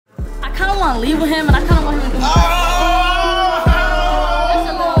want to leave with him, and I kind of want him to do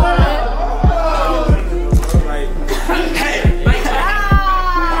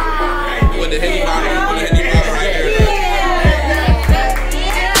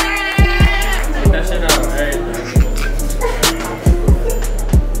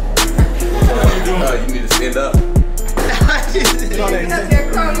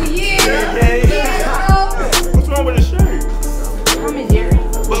What's wrong with the shirt?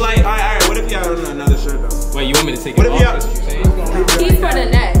 But like, alright, what if y'all don't know another shirt though? Wait, you want me to take it off? He's for the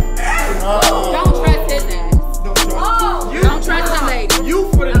neck. Don't trust his ass. Don't trust him, lady. You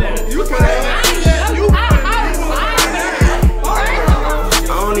for the neck. You for the neck. I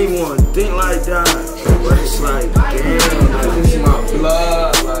don't even want to think like that. But it's like, damn, like this is my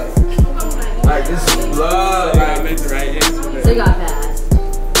blood. Like this is blood. Like, I make the right answer. So you got passed.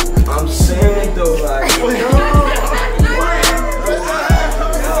 I'm saying though, like,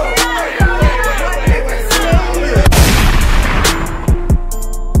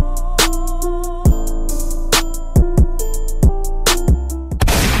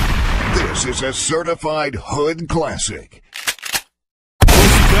 This is a certified hood classic.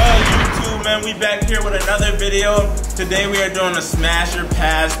 what's good, YouTube, man? We back here with another video. Today we are doing a Smasher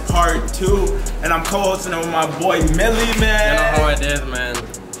Pass Part 2, and I'm co-hosting it with my boy Millie, man. You know how it is, man.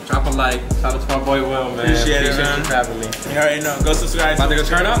 Drop a like. Shout out to my boy Will, man. Appreciate it, man. you for having me. You already know. Go subscribe. About to go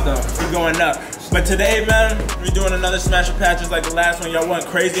turn up, though. We're going up. But today, man, we're doing another Smasher Pass just like the last one. Y'all went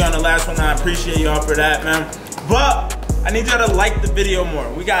crazy on the last one. I appreciate y'all for that, man. But I need y'all to like the video more.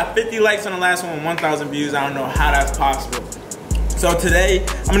 We got 50 likes on the last one and 1,000 views. I don't know how that's possible. So today,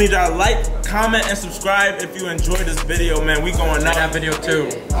 I'm gonna need y'all to like, comment, and subscribe if you enjoyed this video, man. We going up. That video too.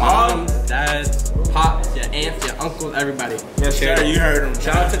 Mom, dads, pops, your aunts, your uncles, everybody. Yes, sir. You heard him.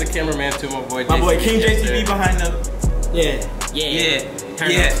 Shout out to the cameraman too, my boy. My boy King JCV behind the. Yeah. Turn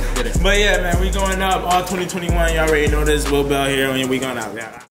up. Get it. But yeah, man, we going up all 2021. Y'all already know this. Will Bell here, and we going up.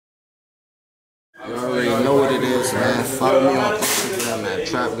 Yeah. You already know what it is, man. Follow me on Instagram at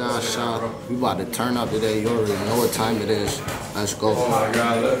Trap God Shop. We about to turn up today. You already know what time it is. Let's go. Oh my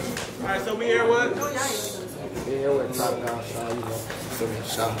God, look. Alright, so we here what? We here with Trap God Shop, you know.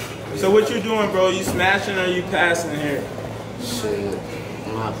 Shop. So what you doing, bro? You smashing or you passing here? Shit.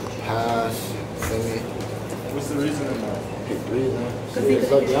 I'm about to pass. Feel me? What's the reason? She just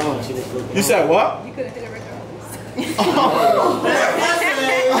look young. She just look young. You said what? You couldn't hit a record.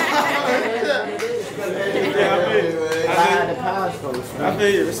 Yeah, I had to pass though. I feel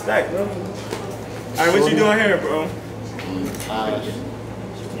your respect, bro. Alright, what you doing here, bro? Pass. I just,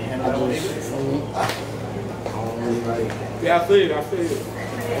 feel me? I don't really like. Yeah, I feel you. Yeah, I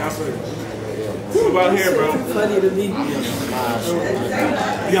feel you. What about here, bro? Funny to me. You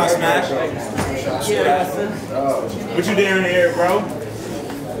got smash? What you doing here, bro?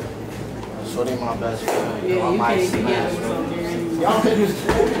 Shorty my best friend. Yeah, you can't smash.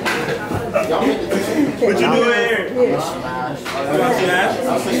 What you doing here? You Smash. got smash?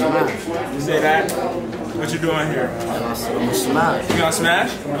 You say that? What you doing here? I'm a smash. You got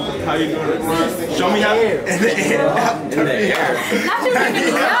smash? How you doing it? Show me how. In the air. Not you making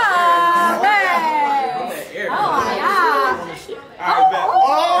it up, hey. Oh my God. Alright, bet.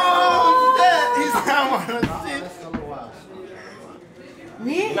 Oh, that. He's down on the shit.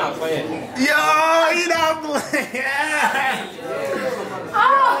 Me? Not playing. Yo, he not playing.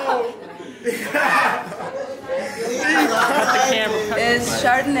 Oh. It's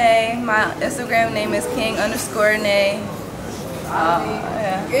Chardonnay. My Instagram name is king_nay.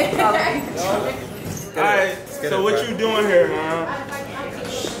 Alright, so what you doing here, man?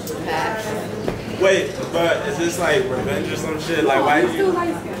 Wait, but is this like revenge or some shit? Like, why do you?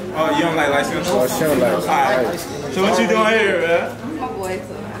 Oh, you don't like light skin? Oh, she don't like Alright. So what you doing here, man? My boy,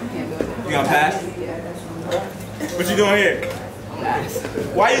 so I can't do it. You gonna pass? What you doing here?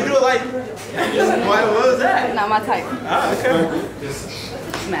 Why you do it like? What was that? Not my type. Ah, okay.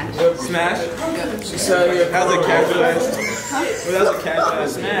 Smash. Smash? She said he a That was a casual ass. Well, that was a casual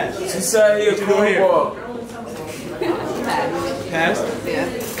ass smash. She said he a What you doing here? cornball. Pass? Yeah.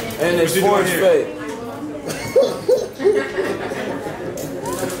 And it's What you doing force here? fake.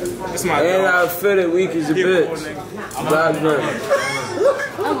 That's my And dog. I fit it weak as a Keep it bitch. cool, nigga. Black man.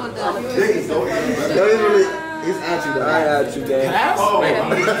 He's at you, I at you, gang. Pass? Wait,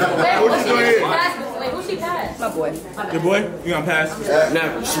 What you doing here? who she passed? My boy. Your boy? You gonna pass?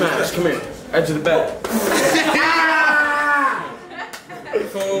 Never. Smash. Come here. Edge of the back.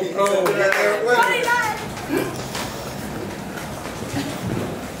 Cold.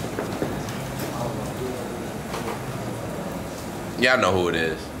 Y'all know who it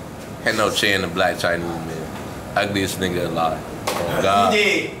is. Ain't no chin the black Chinese man. Ugliest nigga alive. Oh God.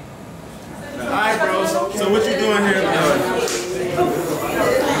 Alright, bro. So what you doing here, bro?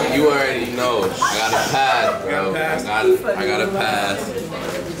 You already know. I got a pass, bro. I got a pass.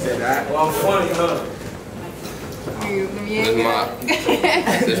 Well, I'm funny, huh?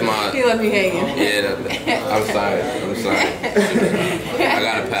 This my. He left me hanging. Yeah, I'm sorry. I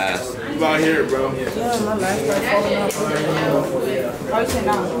got a pass. You out here, bro. Yeah, my last part falling off. Oh, you said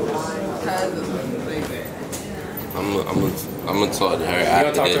no. I'm gonna talk to her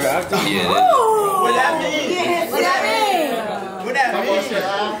after this. Yeah. What that mean? Yes, what that mean? What that mean?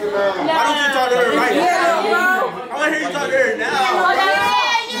 Why don't you talk to her right now? I want to hear you talk to her now.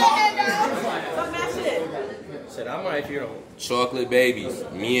 Shit, I'm right here. Chocolate babies,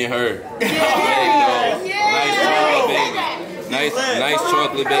 me and her. Nice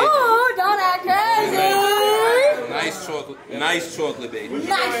chocolate baby. Oh, don't act crazy. Nice chocolate baby.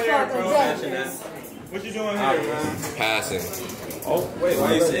 Nice chocolate baby. What you doing here, man? Passing. Oh, wait,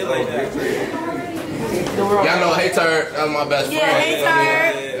 why you say it like that? Y'all know Hey Turd, that's my best friend. Yeah, Hey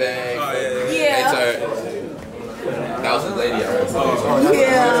Turd. Hey Turd. That was the lady I heard.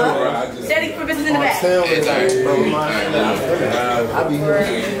 Yeah. Steady for business in the back. Hey Turd. I be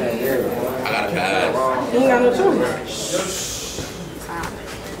here. I got a pass. You ain't got no choice.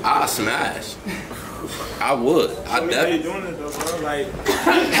 I'll smash. I would. I How you definitely. doing it though, bro? Like,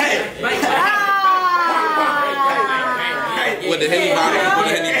 With the Henny bottle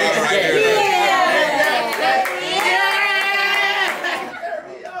right here.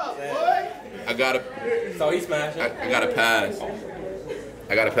 I got a. So he smashing. I got a pass.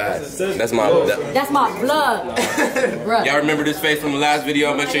 That's my. That's my blood. Y'all remember this face from the last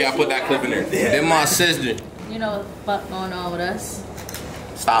video? Make sure y'all put that clip in there. Then my sister. You know what the fuck going on with us.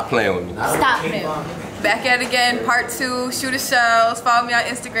 Stop playing with me. Stop him. Back at it again, part 2, Shoot a Shells. Follow me on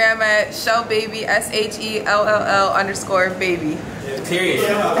Instagram at shellbaby, SHELLL_baby. Period.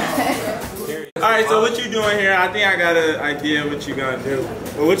 alright, so what you doing here? I think I got an idea what you gonna do.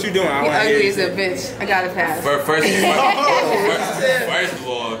 But what you doing? I You want to hear ugly you as say. a bitch. I got a pass. First of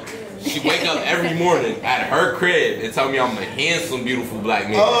all, she wake up every morning at her crib and tell me I'm a handsome, beautiful black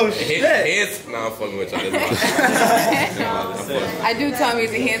man. Oh, shit. Handsome. Nah, I'm fucking with y'all. I do tell me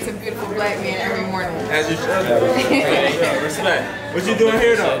he's a handsome, beautiful black man every morning. As you should. Respect. What you doing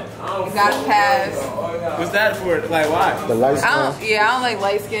here though? Got a pass. What's that for? Like, why? The lights I don't like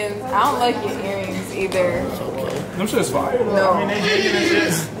light skins. I don't like your earrings either. Them shit's fire. No. I mean, they digging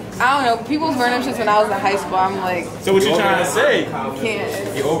and shit. I don't know. People was wearing them shits when I was in high school. I'm like, So what you trying to say?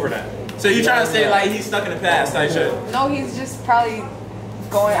 can't. You over that. So you trying to say like he's stuck in the past type shit? No, he's just probably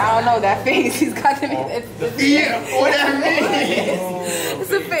going, I don't know, that face. He's got them. It's What that means?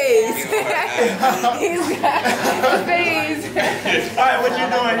 it's a phase. He's got a phase. Alright, what you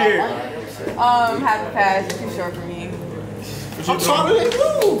doing here? Have a pass. You're too short for me. I'm taller than you.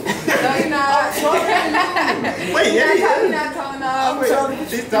 No, you're not. Wait, You're not tall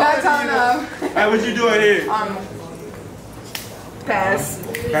enough. You're not tall enough. Alright, what you doing here? Pass.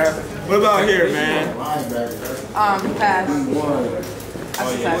 What about here, man? Pass.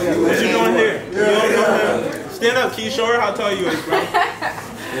 What you doing here? You don't know him? Stand up, Key. Show her how tall you is, bro.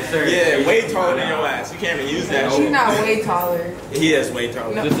 Yes, sir. Yeah, way taller than your ass. You can't even use that He's shit. not way taller. He is way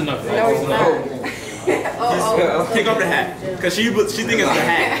taller. Just enough. No, he's not. Take off the hat. Cause she think it's the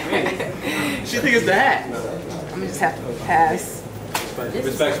hat. She think it's the hat. I'm gonna just have to pass.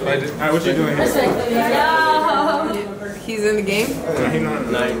 Respect. Alright, what you doing here? He's in the game?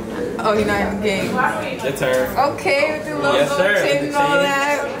 Oh, he's not in the game. It's her. Okay, with the little Yes, sir. chin and all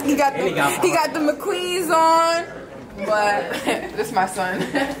that. He got the McQueens on. But this is my son.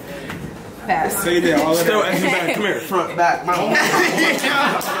 Pass. So you did all of Still that. extra back. Come here. Front, back, mouth.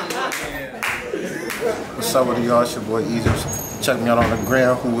 What's up with y'all? It's your boy Egypt. Check me out on the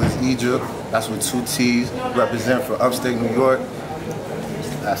gram. Who is Egypt? That's with 2 T's. Represent for upstate New York.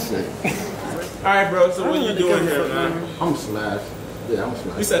 That's it. Alright, bro, so what you doing here, man? I'm smashed. Yeah, I'm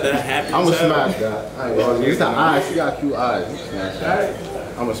smashed. You said that happy. I'm gonna smash that. I ain't gonna. You got eyes. You got cute eyes. You smash that.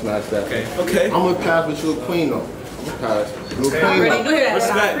 I'm gonna smash that. Okay. I'm gonna pass with you a queen though. I'm gonna pass. You a queen though.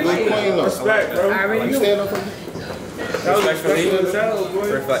 Respect. You a queen though. Respect, bro. You stand up for me? That was respectful.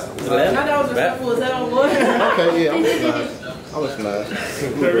 Okay, yeah, I'm gonna smash. I'm gonna smash.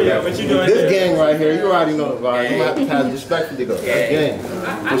 What you doing This here? gang right here, you already know the vibe. You have to pass respectfully though. That gang.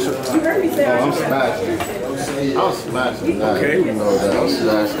 For sure. Oh, I'm smashing. I'm smashing that. Okay. You know that. I'm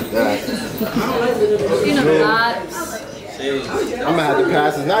smashing that. You know the vibes. I'm gonna have to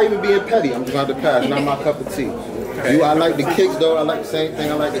pass. It's not even being petty. I'm just gonna have to pass. Not my cup of tea. You, I like the kicks though. I like the same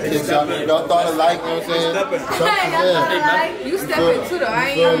thing. I like the kicks. Y'all thought alike. You know what I'm saying? You stepping too though. I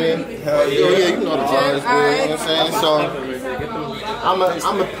ain't. Hell yeah, you know the vibes. You know what I'm saying? So I'm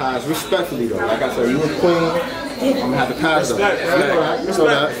a pass, respectfully though. Like I said, you a queen. I'm gonna have to pass though. You know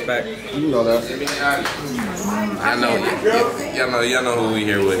that. You know that. Y'all know who we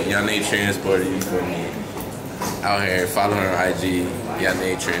here with. Y'all need Transporter, you feel me? Out here, follow her on IG. Y'all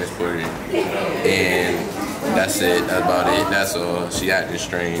need Transporter. And that's it. That's about it. That's all. She acting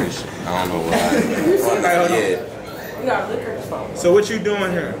strange. I don't know why. Yeah. So what you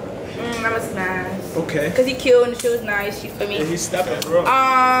doing here? I'm a smash. Okay. Cause he cute and the shoe is nice. You feel me? Yeah, he's stepping, bro.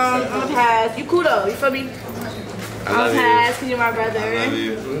 I'm a pass. You cool though. You feel me? I'm a pass because you're my brother. I love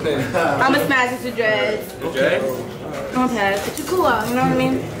you. I'm a smash with the dreads. Okay. I'm a pass, but you cool out. You know what I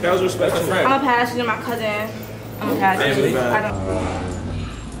mean? That was respectful. I'm a pass because you're my cousin. I'm a pass.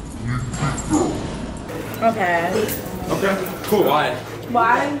 I'm a pass. Okay. Cool. Why?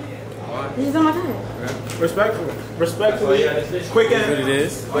 Why? He's on my cousin. Respectfully. Quick and What it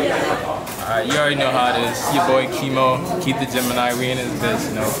is? Alright, you already know how it is. Your boy Chemo, Keith the Gemini, we in his bitch,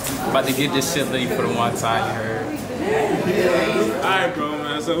 you know. About to get this shit ready for the one time you heard. Alright, bro,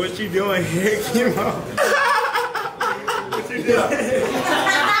 man. So what you doing here, Chemo? What you doing?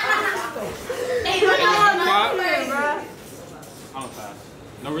 I'm a pass.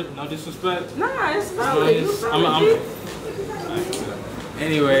 No disrespect? Nah, it's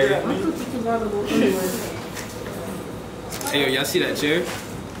Anyway. Hey, yo, y'all see that chair?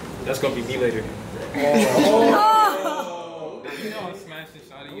 That's gonna be me later. Oh. You know I'm smashing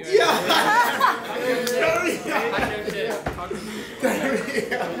shawty.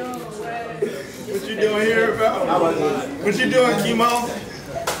 What you doing here, bro? What you doing, Chemo?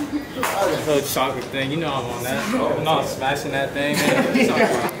 That little chocolate thing, you know I'm on that. You know I'm smashing that thing, man.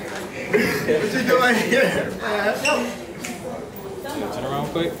 What you doing here, man? Turn around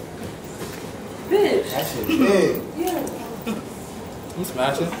quick. Bitch. That's it. Big. I'm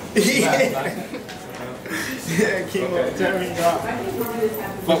smashing. Yeah, Chemo, turn me off.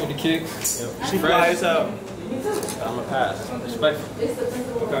 Fuck with the kicks. She flies out. I'm a pass. Respectful.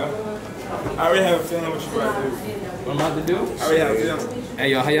 Okay. I already have a feeling what you about to do. What I'm about to do? I already have a feeling. Hey,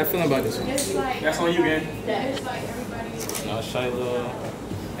 yo, how y'all feeling about this one? That's on you, man. No, Shayla.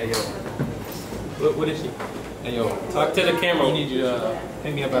 Hey, yo. What is she? Hey, yo, talk to the camera. We need you to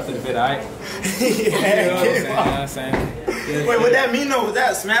hit me up after the vid, alright? You know what I'm saying? Wait, what that mean though? Was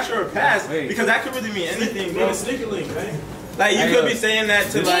that a smash or a pass? Wait. Because that could really mean anything, bro. Like, you could be saying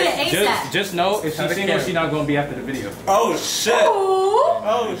that to like... Just know, if she's single, she's not going to be after the video. Oh, shit.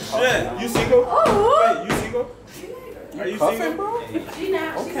 Oh, shit. You single? Wait, you single? Are you single? Bro?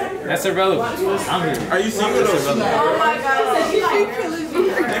 That's irrelevant. I'm here. Are you single though? Oh my god.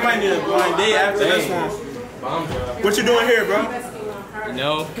 They might need a blind date after this one. What you doing here, bro? You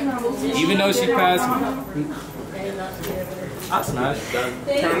know, even though she passed me, I smashed.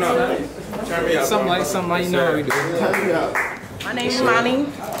 Turn up. Turn me up. Something like, you know how we do. My name's Money.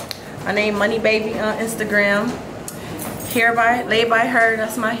 My name Money Baby on Instagram. Hair laid by her.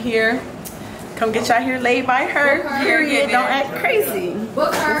 That's my hair. Come get y'all hair laid by her. Period. Don't act crazy.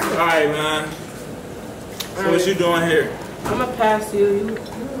 Book her. All right, man. So what you doing here? I'm gonna pass you.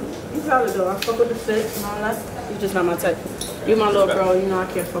 You probably do. I fuck with the fit and all that. You just not my type. You my little bro. You know I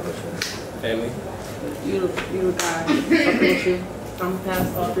can't fuck with you. Family. You the guy. Fucking with you. I'm gonna pass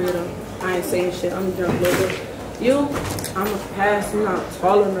all three of them. I ain't saying shit. I'm drunk a little bit. You, I'm gonna pass. You're not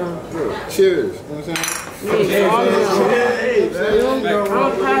tall enough. Cheers. You know what I'm saying? You ain't tall enough. I'm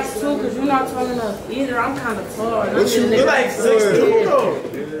gonna pass too because you're not tall enough either. I'm kind of tall. What you You're like 6'2", though.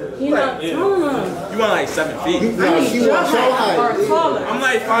 You're not tall enough. You want like 7 feet. I need your height or taller. I'm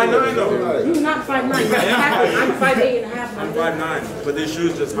like 5'9" though. You're not 5'9". I'm 5'8" and a half. I'm 5'9", but these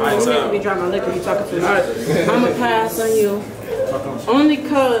shoes just high You as need to hell. be driving my liquor. You talking to me? I'm gonna pass on you. Only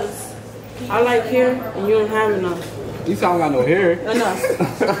cause I like hair and you don't have enough. You sound got no hair. Enough.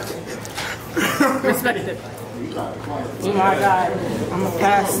 Respect it. You my guy. I'm gonna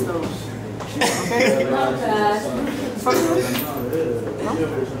pass though. Okay? I'm gonna pass. Fuck you.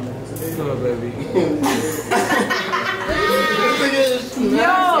 Come on, baby.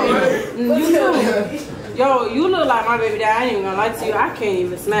 Yo, you look like my baby dad. I ain't even gonna lie to you. I can't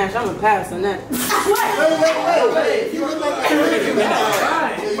even smash. I'm gonna pass on that. Wait. You look like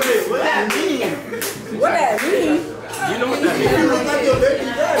Wait, what that mean? What that mean? You know what that means? You look like your baby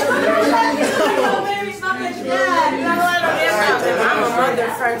dad. I'm a mother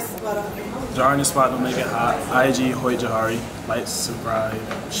first. Jar in the spot to make it hot. IG Hoy Jahari. Like, subscribe,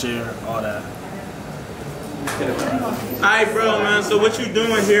 share, all that. Alright, bro, man. So what you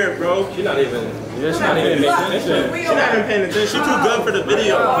doing here, bro? She's not even paying attention. She's not even paying attention. She too good for the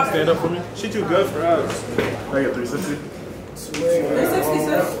video. Stand up for me. She too good for us. I got 360. Just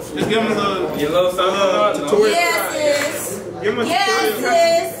give him a little tutorial. Yes, Give him a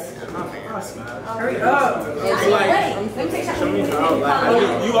Yes, Hurry up. Show me how.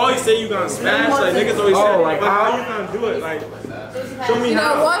 Like, you always say you gonna smash. Like niggas always say, like, how you gonna do it? Like, show me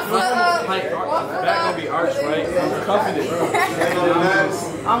how. One foot up. Back gonna be arched, right? I'm confident.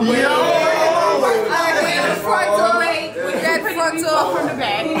 I'm with front to from the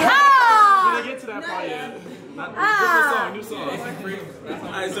back. We didn't get to that part yet. New song.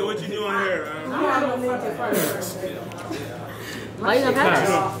 Alright, so what you doing here, man? Why you gonna pass?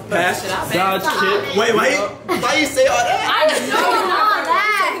 Pass? Dodge kick. Wait. Why you say all that? I didn't know all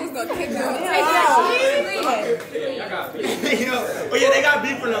that. He was gonna kick me on the Oh yeah, they got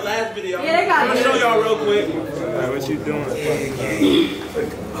beef from the last video. Yeah, they got I'm gonna show y'all real quick. Alright, what you doing?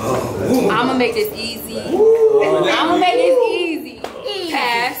 I'm gonna make this easy. I'm gonna make this easy.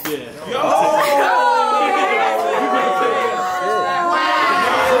 Pass.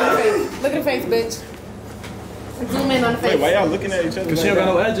 Look at the face, bitch. Zoom in on the face. Wait, why y'all looking at each other? Cause she don't got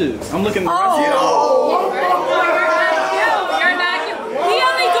no edges. I'm looking. You're not cute. He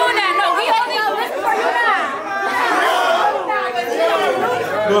only doing that. No, he only doing this for you now.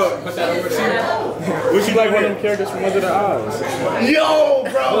 What you like one of them characters from Wizard of Oz. Yo,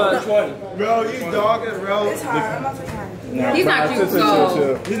 bro, you dogging, bro. He's not cute,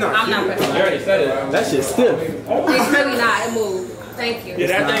 so He's not I'm cute. not pressing. You already said it. That shit's stiff. It's really not. It moved. Thank you. Yeah,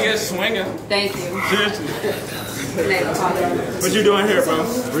 that thing is swinging. Thank you. Seriously. Next caller. What you doing here, bro?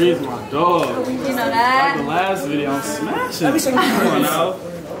 Breathe my dog. You know Like the that? last video, I'm smashing. Come on now.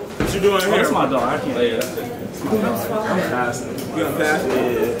 What you doing here? That's my dog. I can't. I'm passing. You gonna pass?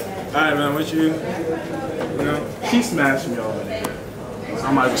 Yeah. Alright, man. What you know? She smashed me already. I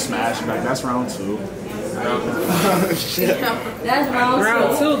might just smash back. That's round 2. That's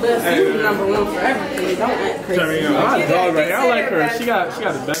round two. That's you number one for everything. Don't act crazy. My dog right here. I like her. She got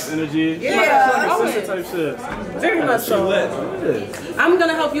the best energy. She like a sister type shit. very much so. I'm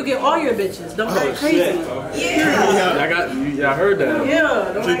gonna help you get all your bitches. Don't act crazy. I heard that.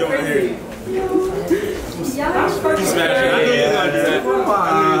 Yeah, don't act crazy. You smashing. I knew you was gonna do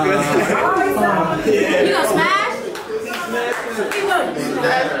that. You gonna smash?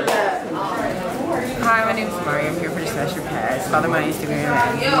 Hi, my name is Mari. I'm here for the Smasher Pass. Follow my Instagram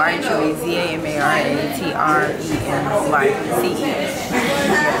at Martremce,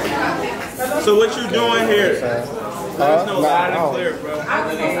 ZAMARATREMYCE. So what you doing here? There's no loud and clear, bro. I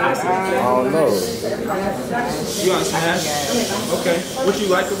don't know. You gonna smash? Okay. What you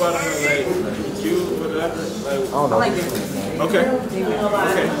like about him? Like, cute, whatever? Like, I don't know. okay.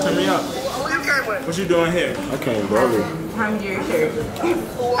 Okay, turn me up. What you doing here? I can't believe it. I'm your character.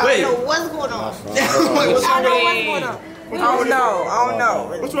 Wait. What's going on? What's wrong with I don't know.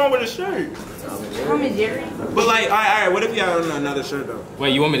 What's wrong with his shirt? I'm a Jerry. But like, alright, what if you had on another shirt though?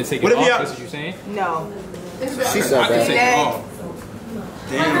 Wait, you want me to take it What if off? you- That's what you're saying? No. She said I can take that. it off.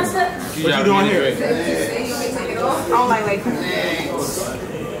 Damn. What you doing here? I don't like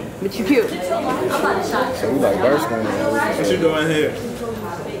but you cute. So we like burst going on. What you doing here?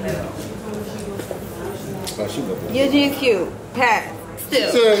 Oh, she look good. Your jeans cute. Pat.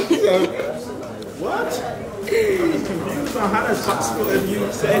 Still. What? I'm confused on how that's possible if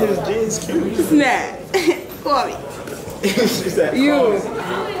you say his jeans cute. Snap. Call me. She said, You.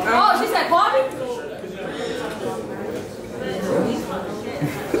 Oh, she said call me?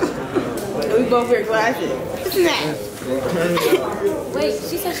 We both wear glasses. Snap. Wait,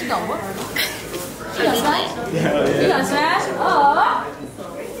 she said she don't what? She gonna smash? yeah. You gonna smash? Oh.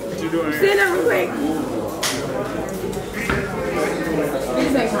 What you doing here? Stand up real quick.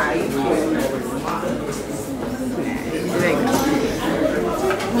 He's like, hi.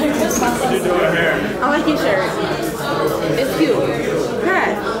 What you doing here? I like your shirt. It's cute.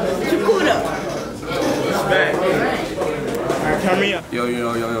 Pat. Chukuda. Respect. Alright, turn me up. Yo,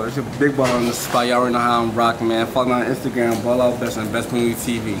 it's your big ball on the spot. Y'all already know how I'm rocking, man. Follow me on Instagram, Ball Out Best and Best Movie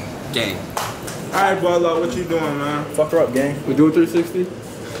TV. Gang. Alright, Bolo, what you doing, man? Fuck her up, gang. We do a 360?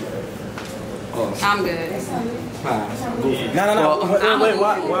 I'm good. No. Wait,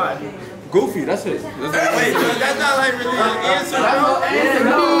 why? Goofy, that's it. Wait, that's not like really an answer, bro.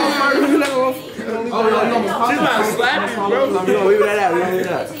 She's about to slap you, bro. We don't leave that out. We don't leave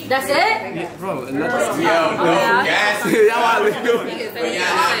that. That's it? Yeah, bro. And that's Yo, no, gas. Y'all want to do it.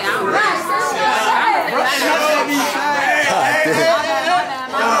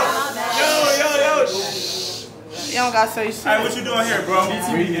 You don't gotta say shit. Alright, what you doing here, bro?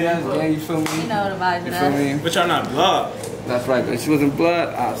 gang, you feel me? You know the vibes of You feel that. me? But y'all not blood. That's right, but if she wasn't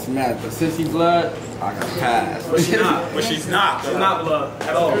blood, I smashed. But since she blood, I got passed. But she's not. But she's not. She's not blood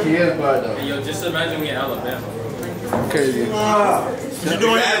at all. She is blood though. Hey, yo, just imagine we in Alabama. Crazy. You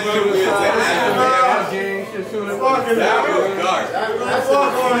doing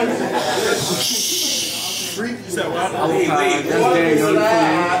Street. You said what? Wait. You moving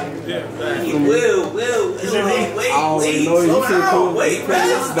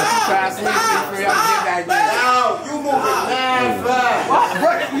mad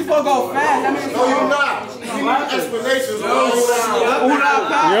fast. You supposed to go fast. No, you're not. You need explanations.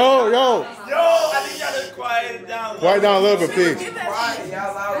 Yo, I think y'all just quiet down. Quiet down a little bit, please. You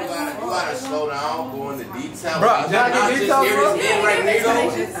gotta slow down, go into detail. Bro, y'all get details, bro? Y'all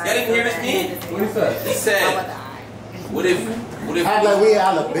didn't hear this man? What he said? He said, what if Act like we in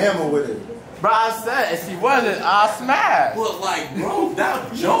Alabama with it. Bro, I said, if she wasn't, I'll smash. But like, bro,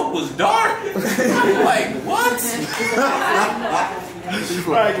 that joke was dark. Like, what?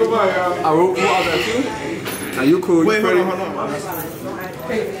 Alright, come on, y'all. I wrote you all that too. Now you cool. Wait, you hold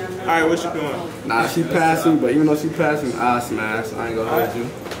pretty. on. Alright, what you doing? Nah, she passed me, but even though she passed me, I'll smash. I ain't gonna hold you.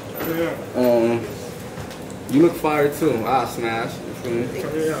 You look fire too. I'll smash. You feel me?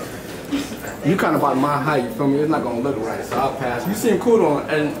 You kind of about my height, you feel me? It's not gonna look right, so I'll pass. You seem cool on,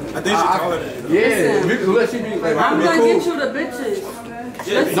 and I think she's taller than you. Yeah, let she be like. I'm gonna cool. get you the bitches.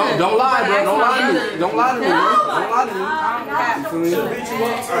 Yeah. Don't lie, bro. Don't lie to me. Don't lie to me. Bro. Don't lie to me.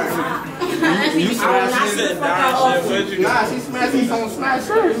 You smash it. Nah, she smashed me. Don't smash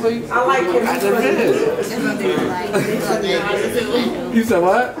seriously. I like it. You said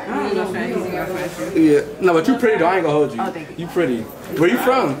what? Yeah. No, but you pretty though. I ain't gonna hold you. Oh, thank you. You pretty. Where you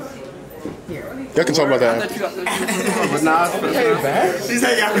from? Y'all can talk about that. But nah, She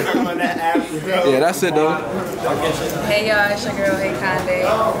said y'all can talk about that after. yeah, that's it though. Hey y'all, it's your girl A Conde.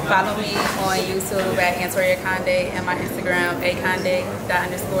 Follow me on YouTube at Antoria Conde and my Instagram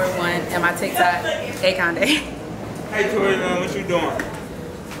aconde._1 and my TikTok A Conde. Hey Tori, man, what you doing?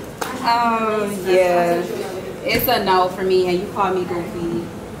 Yeah, it's a no for me, and you call me goofy.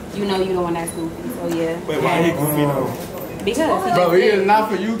 You know you the one that's goofy, so yeah. Wait, why he goofy though? Because bro, he is not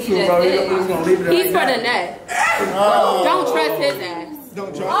for YouTube, bro. We're just gonna leave it at He's for the net. Don't trust his ass.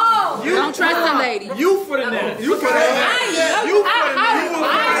 Don't trust. Oh, you don't trust the lady. You for the net. You for the net. You for the net.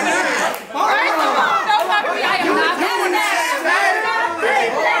 First of all, don't talk to me. I am not for the net.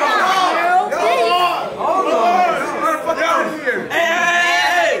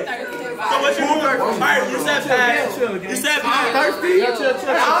 Hey. So what you doing? Alright, you said pass. You said pass. Thirsty? I'm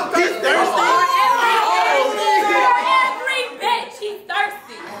thirsty. Every bitch, she's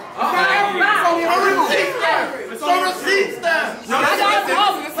thirsty. It's on receipts then.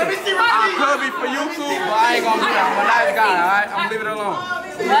 Let me see receipts. I could be for YouTube, but I ain't gonna do that. I'm a nice guy, alright? I'm gonna leave it alone.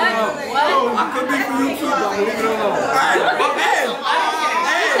 I could be for YouTube, but I'm gonna leave it alone. Alright, but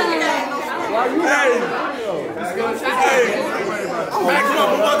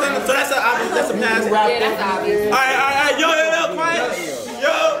so that's a obvious. That's a pass. Yeah, that's obvious. Alright, yo, quiet.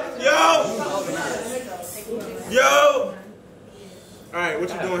 Yo. Alright, what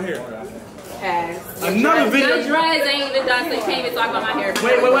you doing here? Pass. Another video. Your dreads ain't even done, so you can't even talk about my hair.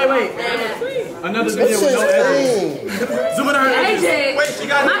 Wait. Another video with no edges. Zoom in on her edges. AJ, Wait, she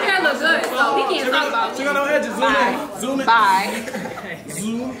got my hair look good, so he can't talk about me. She got no edges. Zoom in. Bye.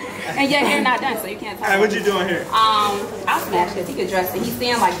 Zoom. And your hair not done, so you can't talk. Alright, what you doing here? I'll smash this. He could dress it. He's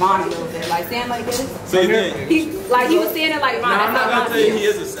standing like Vaughn a little bit, like standing like this. So you did. He was standing like Vaughn. I'm not gonna tell you he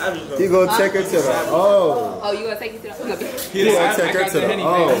is a savage though. He gonna take her to the Oh, you gonna take it to the? He gonna take her to the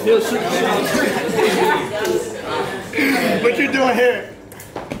What you doing here?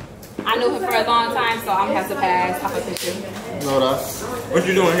 I knew him for a long time, so I'm gonna have to pass off a picture. No, that. What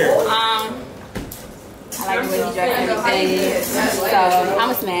you doing here? I like the way he dressed and everything, so I'm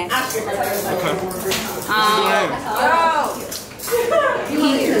a smash. He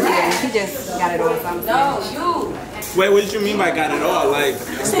just got it all. So I'm a smash. Wait, what did you mean by got it all? Like,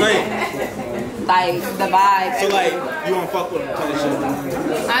 explain. Like the vibe. So like, you wanna fuck with him kind of shit?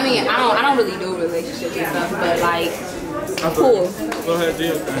 I mean, I don't really do relationships and stuff, but like, cool. Go ahead, do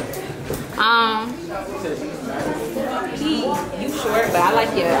your thing. You short, but I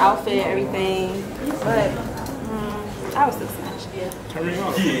like your outfit, everything. But I was still smash. Turn me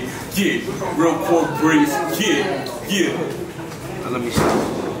on. Yeah. Real pork brace. Yeah. Now let me see.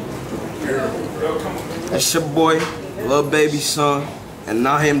 That's your boy, little baby son, and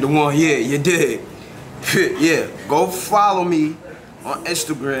now him the one here. You dig? Yeah. Go follow me on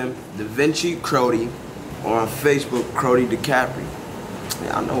Instagram, Da Vinci Crody, or on Facebook, Crody DiCaprio.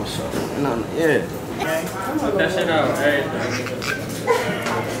 Yeah, I know what's up. Yeah. That shit out, hey.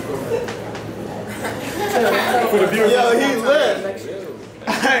 Yo, he lit.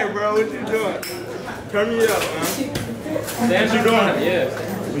 Hey, bro, what you doing? Turn me up, man. What you doing? Yeah.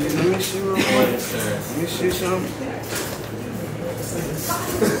 Let me see real quick. Let me see something.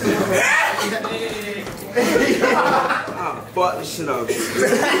 Ah, fuck this shit up.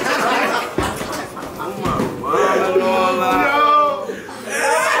 Oh my mom and all that.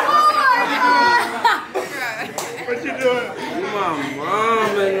 What you doing? My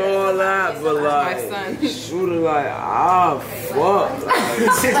mom and all that, but like, shooter like, ah, fuck.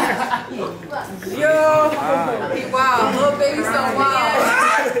 Yo, he wild. Little baby so wild.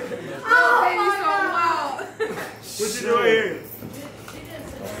 Little baby so wild. What you doing here?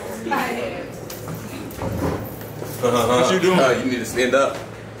 What you doing? You need to stand up.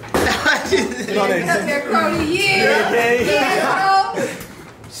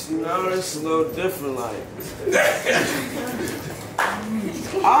 See, now it's a little different, like.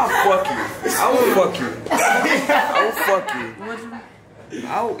 I'll fuck you. I will fuck you. I will fuck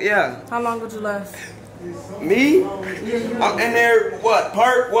you. Yeah. How long would you last? Me? I'm in there, what?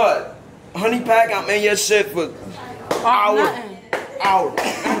 What? Honey pack, I'm in your shit for hour. Hour.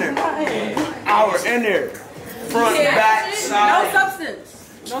 In there. Hour in there. Front, back, side. No substance.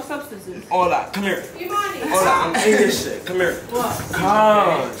 No substances. All that. Come here. All that. I'm in your shit. Come here.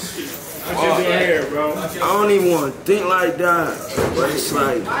 Cause. What you doing here, bro? I don't even want to think like that. But it's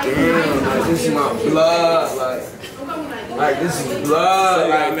like, damn, like this is my blood. Like this is blood. So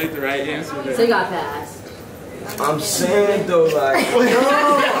you gotta make the right answer there. So you got passed. I'm saying though, like.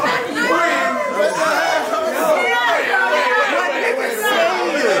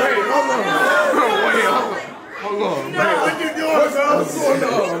 Hold on. What you doing, bro?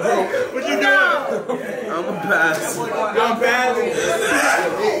 What you doing? I'm a pass. I'm passing.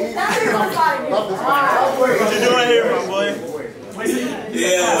 What you doing here, my boy?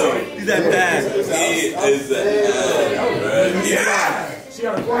 Yeah. He's that pass. He is that pass. Yeah. She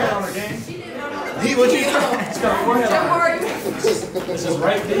got a forehead on her game. What you doing? She got a forehead on her. This is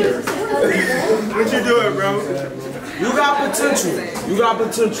right there. What you doing, bro? You got potential. You got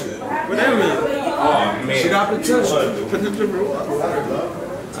potential. What that mean? Oh, man. She got potential. Potential for what?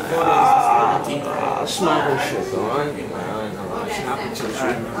 Smack her shit, though. I ain't gonna lie. She got potential.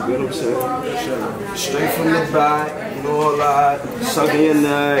 You get what I'm saying? Straight from the back. You know, all that. Suck in your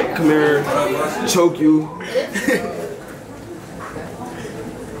neck. Come here. Choke you.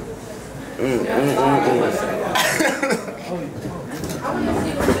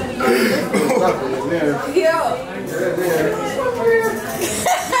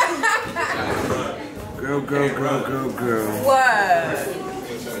 Girl. What?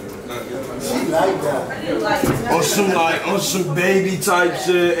 She like that. On some baby type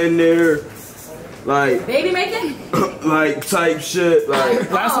shit in there. Like Baby making? like type shit. Like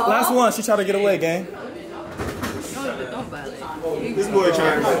last one, she tried to get away, gang. Don't violate. This boy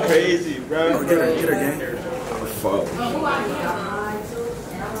trying to go crazy, bro. Get her, gang. Fuck.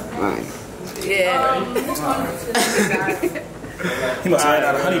 Like. Yeah. He must have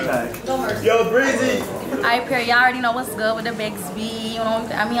got a honey pack. Yo, Breezy. Alright, period. Y'all already know what's good with the Bigs B. You know,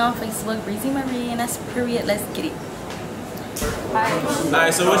 I mean on Facebook, Breezy Marie, and that's period. Let's get it.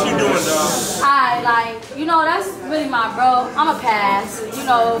 Alright, so what you doing, dog? Alright, like, you know, that's really my bro. I'm a pass. You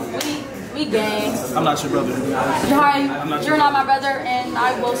know, we gang. I'm not your brother. You're not my brother, and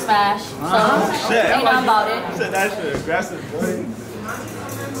I will smash. So, Shit. ain't nothing about it. You said that shit aggressive, boy.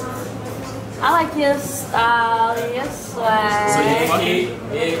 I like your style, your swag. So you fucking,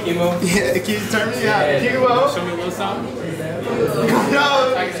 yeah, Kimo? Yeah, can you turn me out? Kimo? Show me a little something. Yo,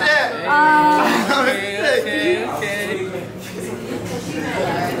 shit. Okay.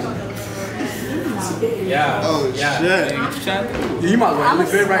 Yeah. Oh, yeah. shit. Hey, what you trying to do? You might as well look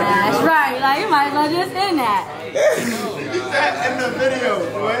good right That's there. right, like, you might as well just in that. You said in the video,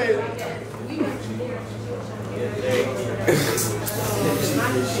 boy.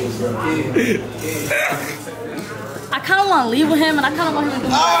 I kind of want to leave with him, and I kind of want him to do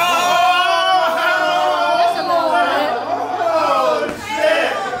more. Just a little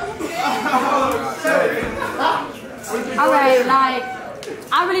bit. Alright, like,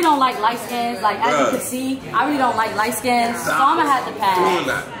 I really don't like light skins. Like, as you can see, I really don't like light skins. So I'm going to have to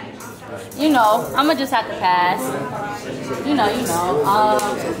pass. You know, I'm going to just have to pass. You know.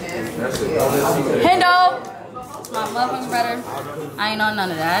 Hendo! My motherfucking brother. I ain't on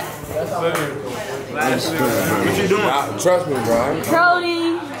none of that. What you doing? Trust me, bro.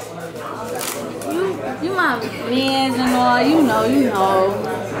 Brody, you my mans and all, you know.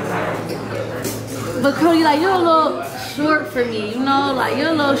 But Cody, like, you're a little short for me, you know? Like,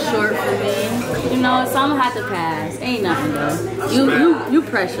 you're a little short for me, you know? So I'm gonna have to pass. Ain't nothing, though. You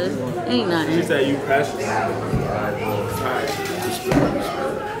precious. Ain't nothing. She said you precious.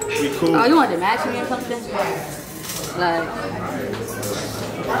 We cool. Oh, you want to match me or something? Like,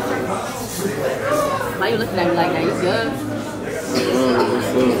 why you looking at me like that? You good?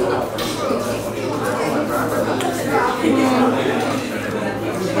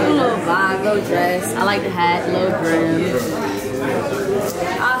 Little vibe, little dress. I like the hat, little brim.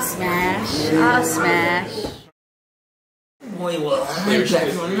 I'll smash. I'll smash. Boy, well, I'm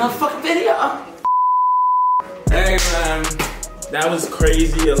back on another fucking video. Hey man, that was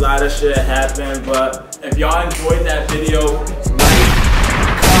crazy. A lot of shit happened, but if y'all enjoyed that video, like,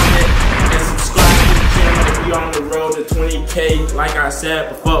 comment, and subscribe to the channel if we on the road to 20K. Like I said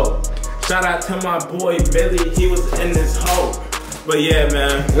before, shout out to my boy Billy. He was in this hole. But yeah,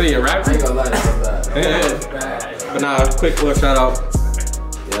 man. Wait, you rapping? I ain't gonna lie, that's bad. But nah, quick little shout out.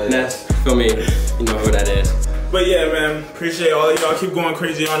 Ness, feel me? You know who that is. But yeah, man, appreciate all of y'all. Keep going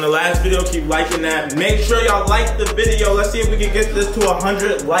crazy on the last video. Keep liking that. Make sure y'all like the video. Let's see if we can get this to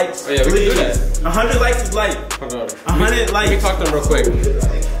 100 likes. Oh, yeah, we can do that. 100 likes is like 100 likes. Let me talk to them real quick.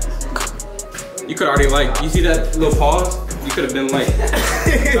 You could already like. You see that little pause? You could have been like.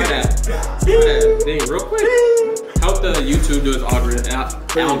 Try that. Dang, real quick. Help the YouTube do its algorithm.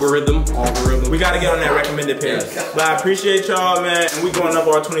 We gotta get on that recommended page. Yes. But I appreciate y'all, man. And we going up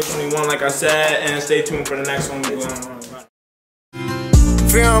our 2021, like I said. And stay tuned for the next one. We going on.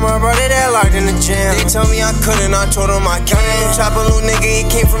 Free on my brother that locked in the gym. They told me I couldn't, I told them I couldn't. Chop a little nigga, he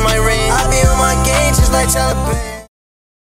came from my range. I be on my game just like Taliban.